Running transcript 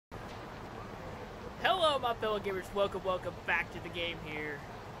Hello, my fellow gamers. Welcome back to the game here.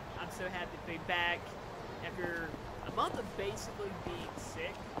 I'm so happy to be back after a month of basically being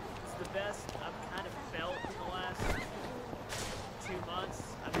sick. It's the best I've kind of felt in the last 2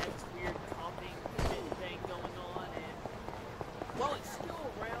 months. I've had this weird coughing thing going on, and while it's still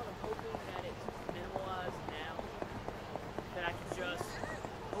around, I'm hoping that it's minimalized now. That I can just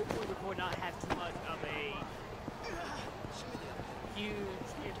hopefully record, not have too much of a huge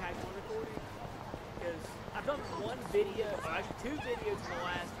impact on recording. Because I've done one video, or actually 2 videos in the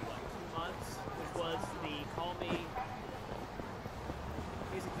last, 2 months, which was the Call Me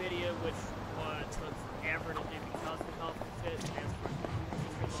music video, which took forever to do because of the conflict fit, and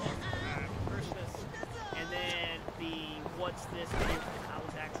Christmas, and then the What's This video, I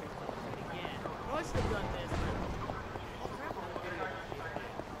was actually going to do it again. I should have done this, but oh crap, I'm going to do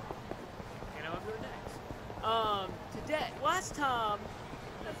it. And I'm going to do it next. Today, last time,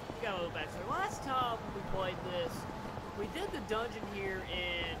 we got a little backstory. Last time we played this, we did the dungeon here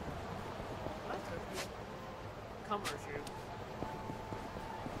in Commercial,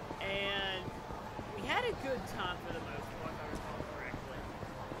 and we had a good time for the most part, if I recall correctly.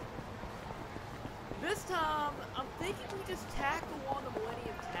 This time, I'm thinking we just tackle on the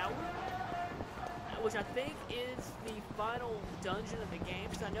Millennium Tower, which I think is the final dungeon of the game,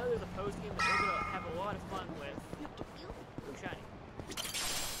 because I know there's a post game that we're going to have a lot of fun with. Ooh, shiny.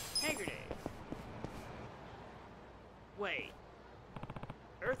 Hand grenade. Wait.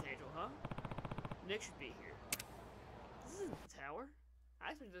 Earth Angel, huh? Nick should be here. This isn't the tower.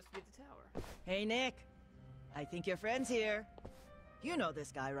 I expected this to be the tower. Hey, Nick. I think your friend's here. You know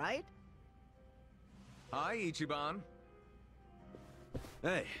this guy, right? Hi, Ichiban.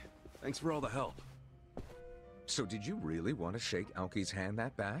 Hey, thanks for all the help. So did you really want to shake Aoki's hand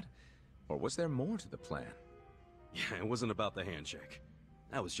that bad? Or was there more to the plan? Yeah, it wasn't about the handshake.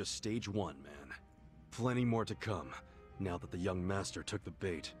 That was just stage 1, man. Plenty more to come, now that the young master took the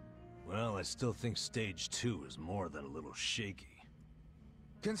bait. Well, I still think stage 2 is more than a little shaky.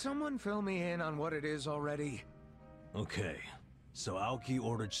 Can someone fill me in on what it is already? Okay, so Aoki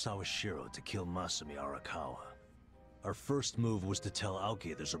ordered Sawashiro to kill Masumi Arakawa. Our first move was to tell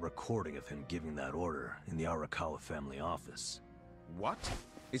Aoki there's a recording of him giving that order in the Arakawa family office. What?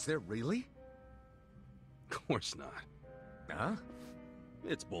 Is there really? Of course not. Huh?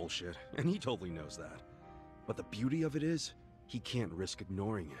 It's bullshit, and he totally knows that. But the beauty of it is, he can't risk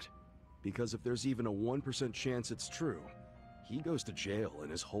ignoring it. Because if there's even a 1% chance it's true, he goes to jail and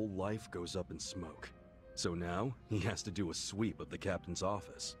his whole life goes up in smoke. So now, he has to do a sweep of the captain's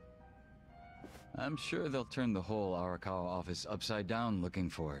office. I'm sure they'll turn the whole Arakawa office upside down looking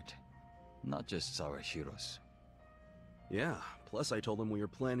for it. Not just Sawashiro's. Yeah, plus I told him we were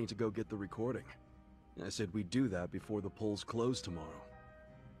planning to go get the recording. I said we'd do that before the polls close tomorrow.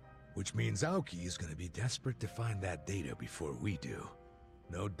 Which means Aoki is gonna be desperate to find that data before we do.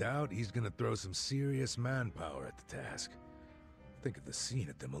 No doubt he's gonna throw some serious manpower at the task. Think of the scene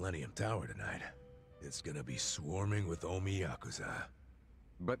at the Millennium Tower tonight. It's gonna be swarming with Omi Yakuza.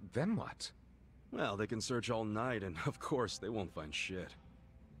 But then what? Well, they can search all night, and of course, they won't find shit.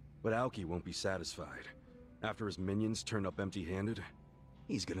 But Aoki won't be satisfied. After his minions turn up empty-handed,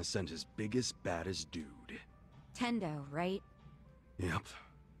 he's gonna send his biggest, baddest dude. Tendo, right? Yep.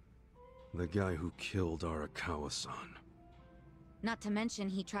 The guy who killed Arakawa-san. Not to mention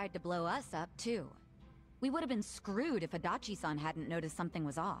he tried to blow us up, too. We would have been screwed if Adachi-san hadn't noticed something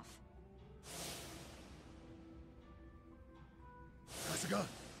was off. Kasuga,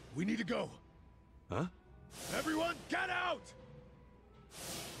 we need to go. Huh? Everyone, get out!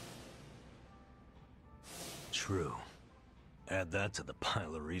 True. Add that to the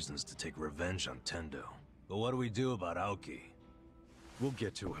pile of reasons to take revenge on Tendo. But what do we do about Aoki? We'll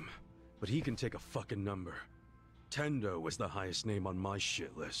get to him, but he can take a fucking number. Tendo is the highest name on my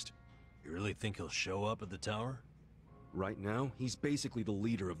shit list. You really think he'll show up at the tower? Right now, he's basically the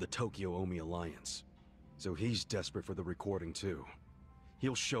leader of the Tokyo Omi Alliance. So he's desperate for the recording too.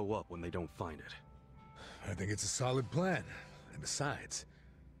 He'll show up when they don't find it. I think it's a solid plan. And besides,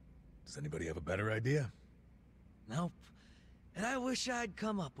 does anybody have a better idea? Nope. And I wish I'd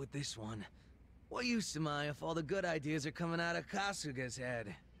come up with this one. What use am I if all the good ideas are coming out of Kasuga's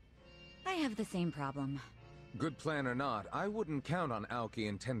head? I have the same problem. Good plan or not, I wouldn't count on Aoki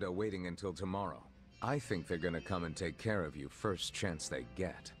and Tendo waiting until tomorrow. I think they're gonna come and take care of you first chance they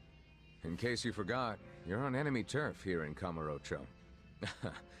get. In case you forgot, you're on enemy turf here in Kamurocho.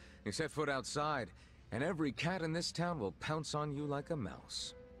 You set foot outside, and every cat in this town will pounce on you like a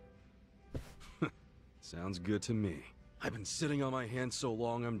mouse. Sounds good to me. I've been sitting on my hands so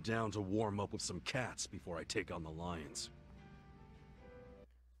long I'm down to warm up with some cats before I take on the lions.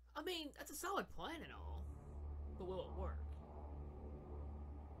 I mean, that's a solid plan and all. But will it work?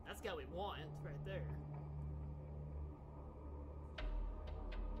 That's got what we want right there.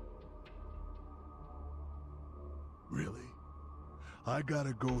 Really? I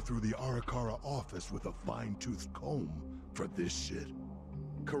gotta go through the Arakawa office with a fine-toothed comb for this shit?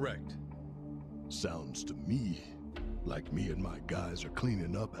 Correct. Sounds to me like me and my guys are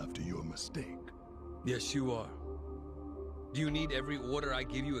cleaning up after your mistake. Yes, you are. Do you need every order I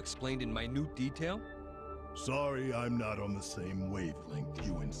give you explained in minute detail? Sorry, I'm not on the same wavelength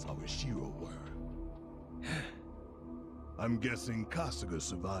you and Sawashiro were. I'm guessing Kasuga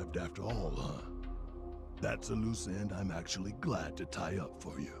survived after all, huh? That's a loose end I'm actually glad to tie up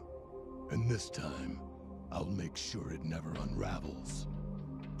for you. And this time, I'll make sure it never unravels.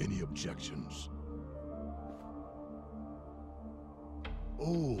 Any objections?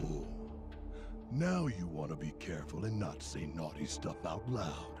 Oh, now you want to be careful and not say naughty stuff out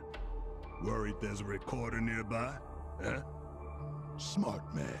loud. Worried there's a recorder nearby? Huh?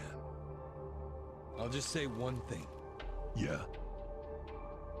 Smart man. I'll just say one thing. Yeah?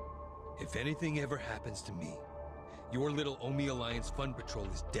 If anything ever happens to me, your little Omi Alliance Fun Patrol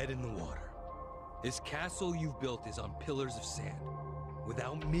is dead in the water. This castle you've built is on pillars of sand.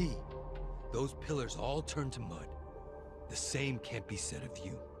 Without me, those pillars all turn to mud. The same can't be said of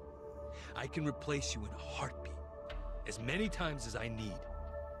you. I can replace you in a heartbeat, as many times as I need.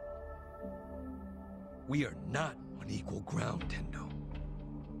 We are not on equal ground, Tendo.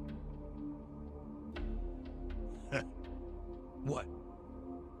 What?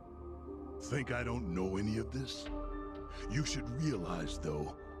 Think I don't know any of this? You should realize,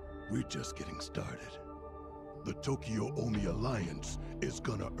 though, we're just getting started. The Tokyo Omi Alliance is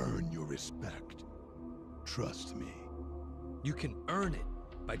gonna earn your respect. Trust me. You can earn it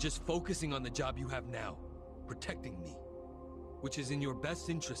by just focusing on the job you have now, protecting me, which is in your best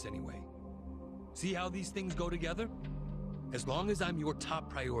interest anyway. See how these things go together? As long as I'm your top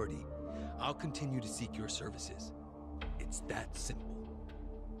priority, I'll continue to seek your services. It's that simple.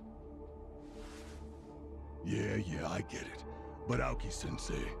 Yeah, I get it. But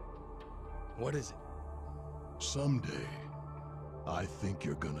Aoki-sensei... What is it? Someday, I think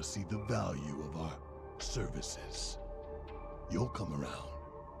you're gonna see the value of our services. You'll come around.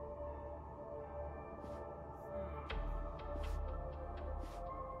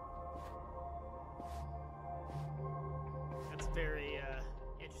 That's a very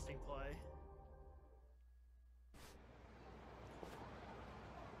interesting play.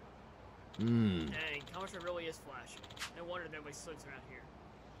 Dang, Kamasha really is flashy. No wonder nobody slugs around here.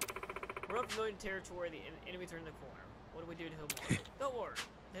 We're up familiar territory, the enemies are in the corner. What do we do to him? Don't worry.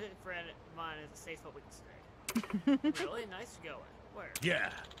 Hit it friend of mine is a safe spot we can stay. Really? Nice going. Where?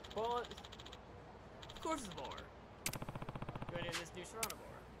 Yeah. Well, of course it's a bar. Going in this new Serrano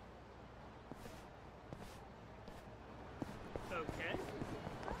bar. Okay.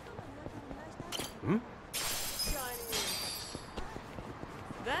 Shiny.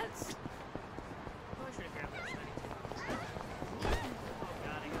 That's... Oh, I should have grabbed that shiny too. Oh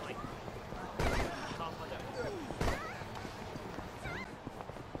god, I got like... Pop on that.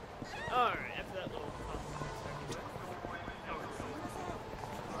 Alright, after that little compliment.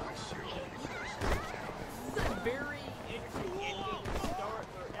 This is a very interesting ending to start,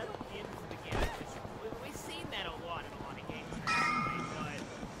 or at the end to begin. We've seen that a lot in a lot of games. But...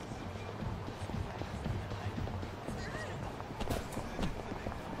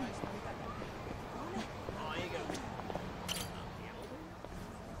 Oh, you go.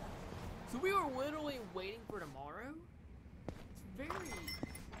 So we were literally waiting for tomorrow? It's very...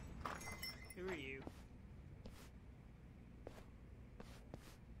 Who are you?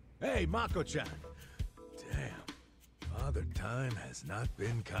 Hey, Mako-chan. Damn. Father Time has not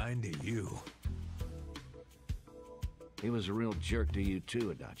been kind to you. He was a real jerk to you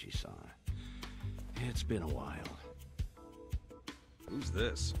too, Adachi-san. It's been a while. Who's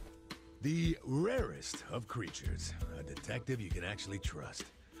this? The rarest of creatures. A detective you can actually trust.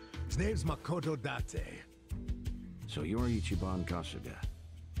 His name's Makoto Date. So you're Ichiban Kasuga.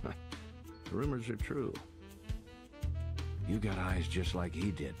 The rumors are true. You got eyes just like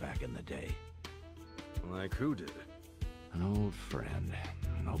he did back in the day. Like who did? An old friend.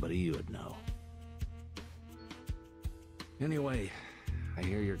 Nobody you'd know. Anyway, I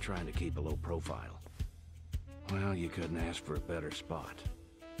hear you're trying to keep a low profile. Well, you couldn't ask for a better spot.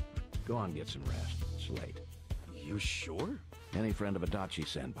 Go on, get some rest. It's late. You sure? Any friend of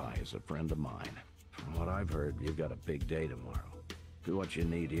Adachi-senpai is a friend of mine. From what I've heard, you've got a big day tomorrow. Do what you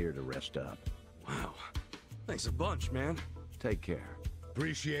need here to rest up. Wow. Thanks a bunch, man. Take care.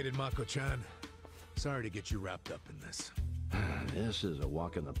 Appreciate it, Mako-chan. Sorry to get you wrapped up in this. This is a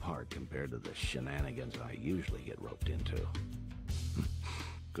walk in the park compared to the shenanigans I usually get roped into.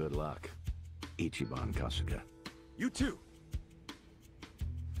 Good luck, Ichiban Kasuga. You too!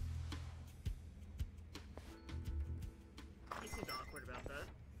 He seemed awkward about that.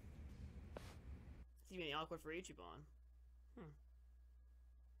 It's even awkward for Ichiban.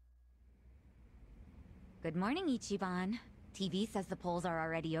 Good morning, Ichiban. TV says the polls are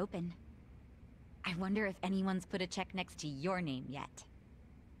already open. I wonder if anyone's put a check next to your name yet.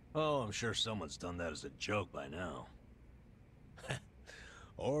 Oh, I'm sure someone's done that as a joke by now.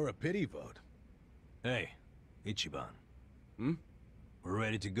 Or a pity vote. Hey, Ichiban. Hmm? We're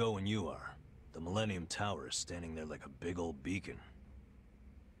ready to go when you are. The Millennium Tower is standing there like a big old beacon.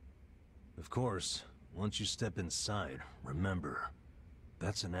 Of course, once you step inside, remember,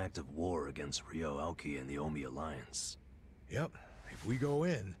 that's an act of war against Ryo Aoki and the Omi Alliance. Yep, if we go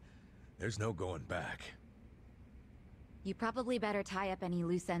in, there's no going back. You probably better tie up any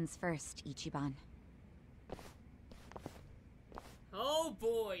loose ends first, Ichiban. Oh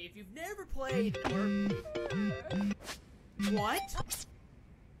boy, if you've never played What?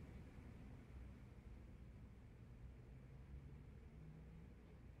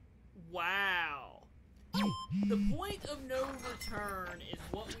 Wow. The point of no return is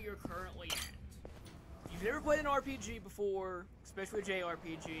what we are currently at. If you've never played an RPG before, especially a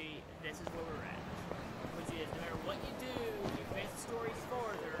JRPG, this is where we're at. Which is, no matter what you do, you advance the story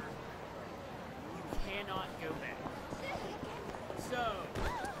farther, you cannot go back. So,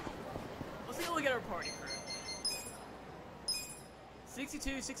 let's take a look at our party crew. 62,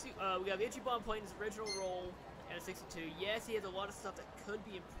 we got Ichiban playing his original role at a 62. Yes, he has a lot of stuff that could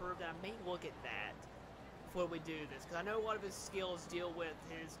be improved, and I may look at that before we do this, because I know a lot of his skills deal with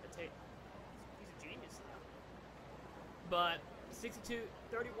his attack. He's a genius, though. But 62,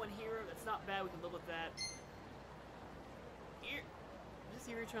 31 hero, that's not bad. We can live with that. Is this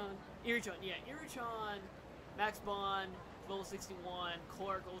Irichon? Irichon, yeah. Irichon, Max Bond, level 61,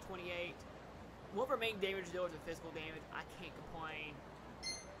 Clark, level 28. One of our main damage dealers is physical damage. I can't complain.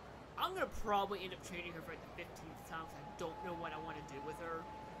 I'm going to probably end up training her for like the 15th time because I don't know what I want to do with her.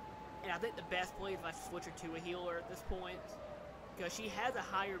 And I think the best play is if I switch her to a healer at this point. Because she has a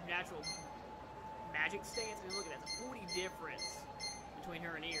higher natural magic stance. I mean, look at that. It's a 40 difference between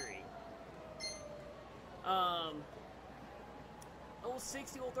her and Eerie. Level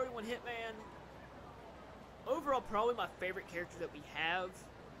 60, level 31 Hitman. Overall, probably my favorite character that we have.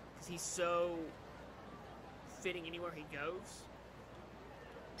 Because he's so fitting anywhere he goes.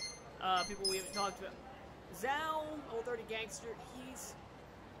 People we haven't talked about. Zhao, level 30 Gangster.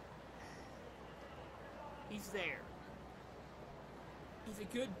 He's there. He's a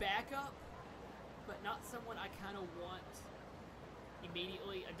good backup, but not someone I kind of want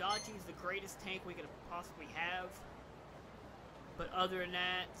immediately. Adachi is the greatest tank we could possibly have. But other than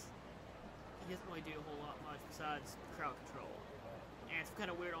that, he doesn't really do a whole lot much besides crowd control. And it's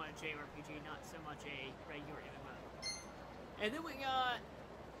kind of weird on a JRPG, not so much a regular MMO. And then we got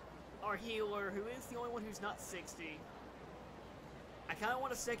our healer, who is the only one who's not 60. I kind of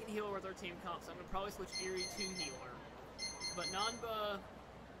want a second healer with our team comp, so I'm going to probably switch Eerie to healer. But Nanba,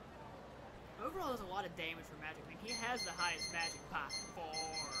 overall, does a lot of damage for magic. I mean, he has the highest magic by far.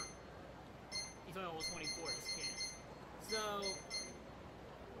 He's only level 24 as a kid. So,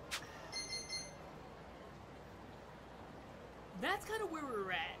 that's kind of where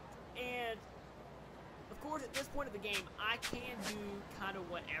we're at. And, of course, at this point of the game, I can do kind of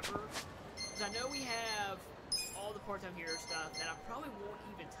whatever. Because I know we have all the part-time hero stuff that I probably won't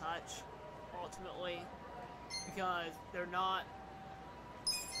even touch, ultimately. Because they're not...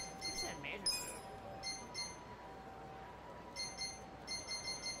 Who's that magic move?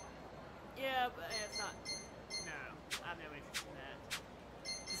 Yeah, but it's not... No, I have no interest in that.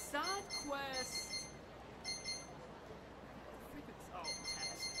 The side quest...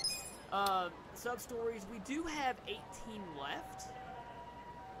 Oh, test. Sub-stories, we do have 18 left.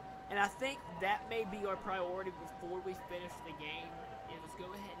 And I think that may be our priority before we finish the game. Is let's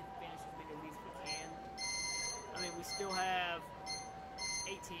go ahead and finish as many of these as we can. I mean, we still have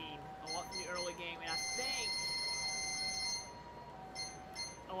 18, a lot from the early game, and I think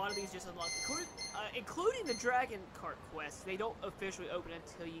a lot of these just unlock, including the Dragon Cart quests. They don't officially open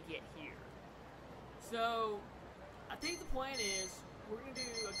until you get here. So, I think the plan is we're going to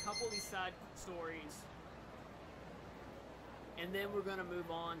do a couple of these side stories, and then we're going to move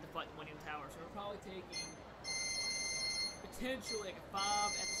on to fight the Millennium Tower. So we're probably taking potentially like a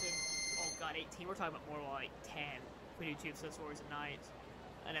 5-episode, oh god, 18. We're talking about more like 10. If we do 2 episode stories a night,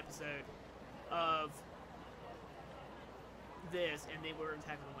 an episode of this, and then we're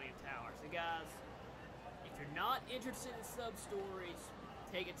attacking the Millennium Tower. So guys, if you're not interested in sub-stories,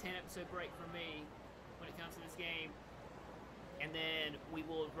 take a 10-episode break from me when it comes to this game, and then we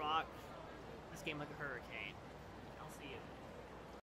will rock this game like a hurricane.